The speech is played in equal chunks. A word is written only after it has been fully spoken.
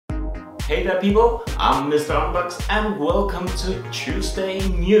Hey there people, I'm Mr. Unbox and welcome to Tuesday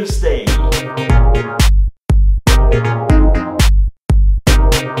Newsday.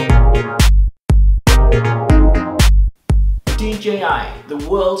 DJI, the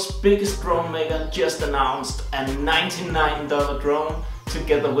world's biggest drone maker, just announced a $99 drone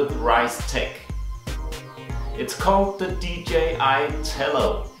together with Rise Tech. It's called the DJI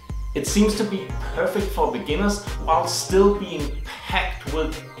Tello. It seems to be perfect for beginners while still being packed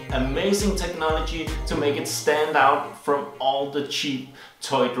with amazing technology to make it stand out from all the cheap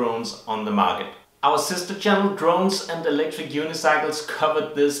toy drones on the market. Our sister channel Drones and Electric Unicycles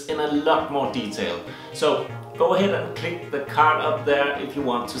covered this in a lot more detail, so go ahead and click the card up there if you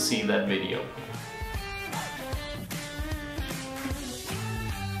want to see that video.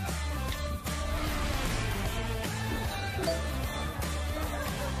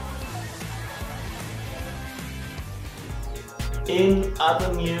 In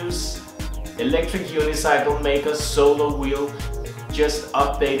other news, electric unicycle maker Solowheel just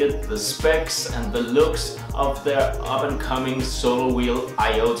updated the specs and the looks of their up-and-coming Solowheel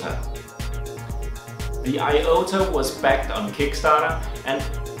Iota. The Iota was backed on Kickstarter and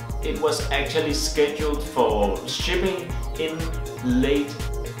it was actually scheduled for shipping in late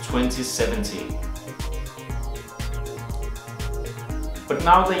 2017. But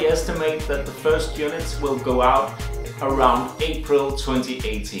now they estimate that the first units will go out around April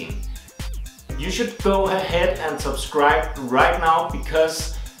 2018. You should go ahead and subscribe right now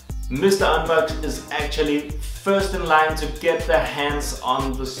because Mr. Unbox is actually first in line to get their hands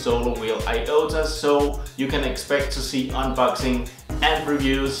on the Solowheel Iota, so you can expect to see unboxing and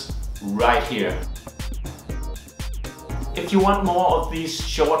reviews right here. If you want more of these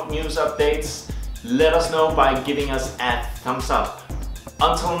short news updates, let us know by giving us a thumbs up.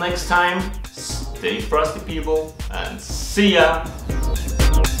 Until next time, stay frosty people and see ya!